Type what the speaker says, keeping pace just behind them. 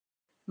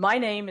My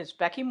name is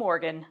Becky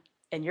Morgan,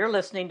 and you're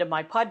listening to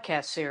my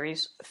podcast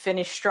series,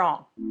 Finish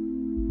Strong.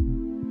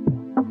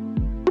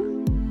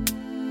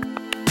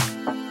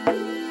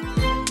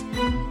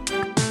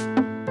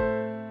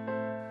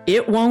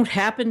 It won't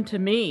happen to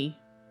me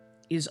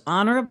is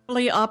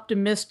honorably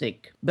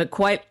optimistic, but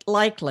quite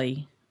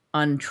likely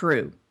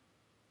untrue.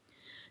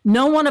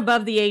 No one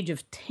above the age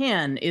of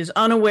 10 is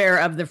unaware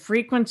of the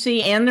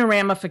frequency and the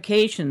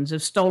ramifications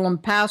of stolen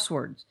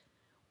passwords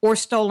or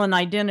stolen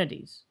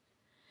identities.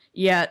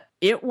 Yet,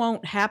 it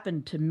won't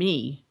happen to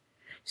me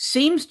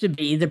seems to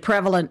be the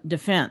prevalent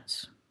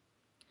defense.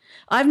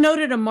 I've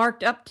noted a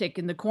marked uptick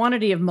in the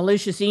quantity of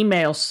malicious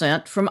emails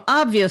sent from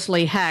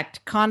obviously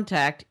hacked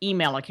contact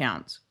email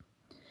accounts.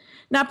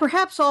 Now,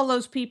 perhaps all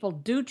those people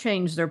do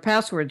change their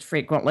passwords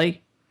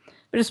frequently,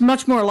 but it's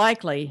much more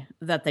likely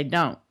that they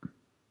don't.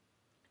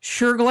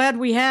 Sure glad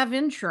we have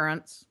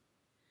insurance.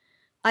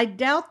 I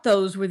doubt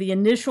those were the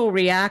initial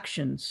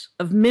reactions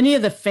of many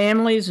of the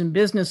families and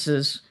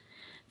businesses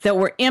that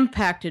were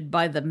impacted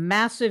by the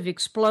massive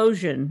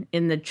explosion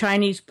in the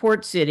Chinese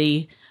port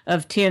city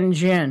of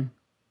Tianjin.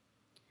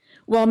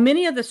 While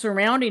many of the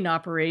surrounding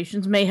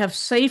operations may have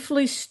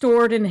safely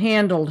stored and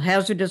handled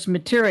hazardous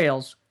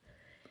materials,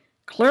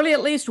 clearly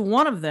at least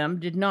one of them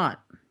did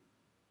not.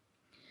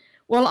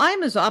 While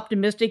I'm as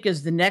optimistic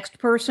as the next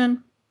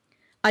person,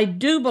 I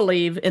do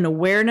believe in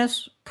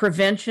awareness,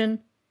 prevention,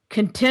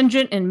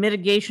 contingent and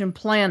mitigation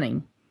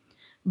planning,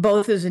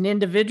 both as an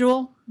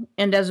individual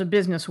and as a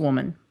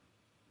businesswoman.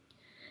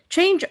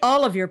 Change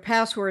all of your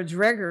passwords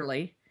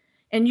regularly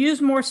and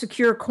use more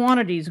secure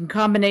quantities and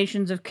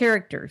combinations of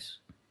characters.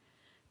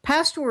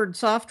 Password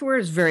software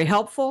is very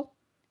helpful,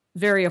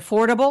 very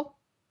affordable,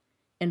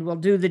 and will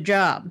do the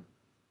job.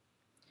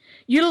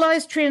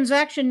 Utilize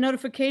transaction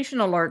notification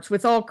alerts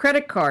with all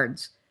credit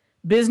cards,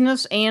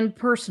 business and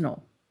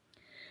personal.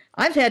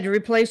 I've had to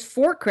replace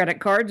 4 credit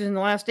cards in the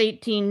last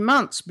 18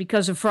 months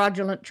because of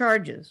fraudulent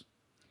charges.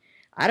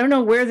 I don't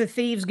know where the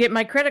thieves get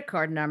my credit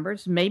card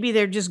numbers. Maybe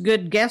they're just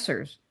good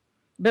guessers.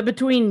 But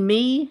between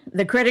me,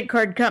 the credit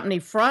card company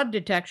fraud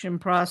detection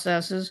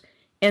processes,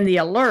 and the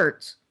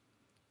alerts,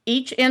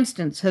 each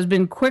instance has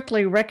been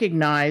quickly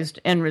recognized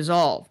and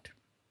resolved.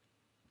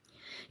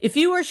 If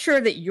you are sure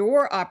that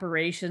your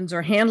operations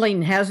are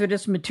handling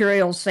hazardous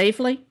materials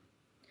safely,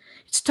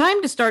 it's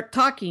time to start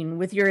talking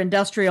with your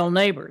industrial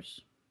neighbors.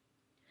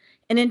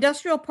 An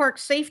industrial park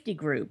safety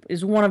group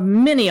is one of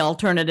many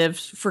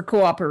alternatives for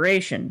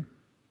cooperation.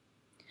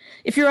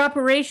 If your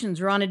operations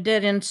are on a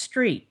dead-end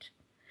street,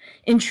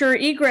 ensure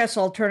egress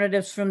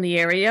alternatives from the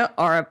area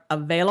are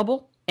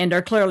available and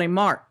are clearly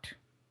marked.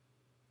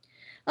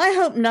 I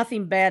hope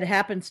nothing bad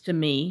happens to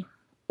me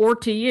or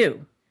to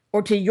you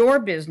or to your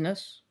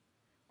business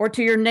or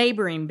to your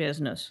neighboring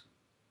business.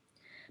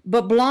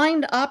 But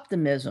blind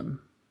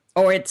optimism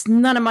or it's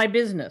none of my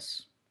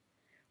business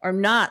are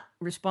not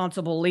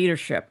responsible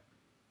leadership.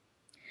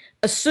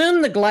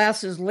 Assume the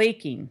glass is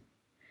leaking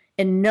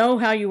and know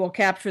how you will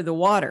capture the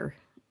water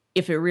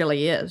if it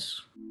really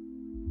is.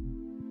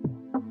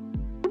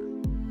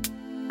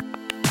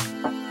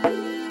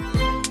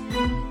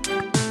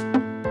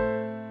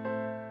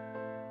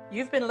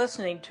 You've been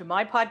listening to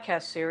my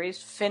podcast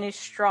series, Finish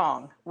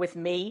Strong, with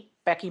me,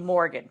 Becky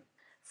Morgan.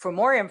 For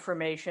more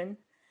information,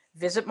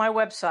 visit my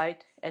website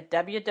at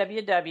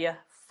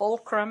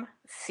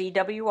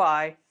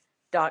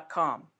www.fulcrumcwi.com.